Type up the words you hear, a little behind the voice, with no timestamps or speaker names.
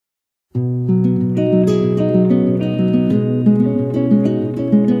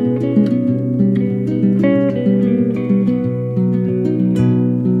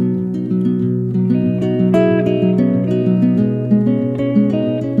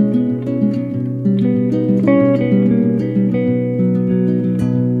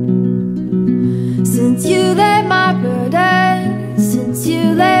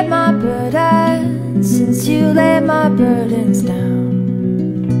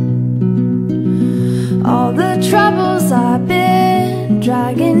All the troubles I've been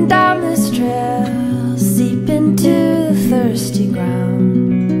dragging down this trail seep into the thirsty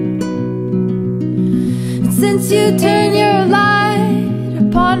ground. And since you turned your light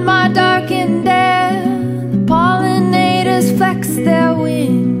upon my darkened air, the pollinators flex their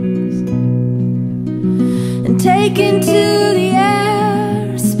wings and take into the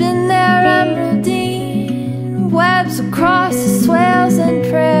air, spin their emeraldine webs across the swales and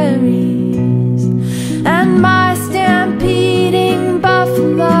prairies. And my stampeding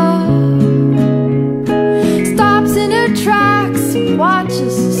buffalo stops in her tracks and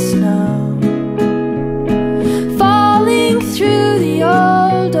watches the snow falling through the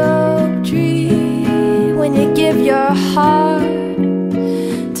old oak tree when you give your heart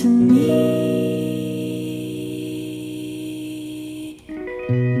to me.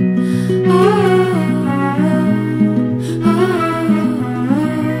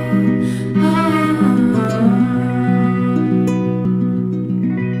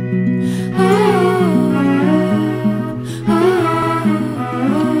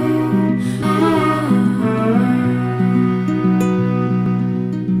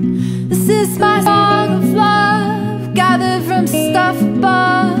 This is my song of love, gathered from stuff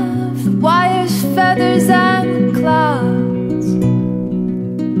above, the wires, feathers, and the clouds.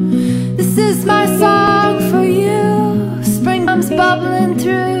 This is my song for you. Spring comes bubbling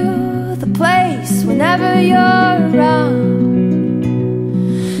through the place whenever you're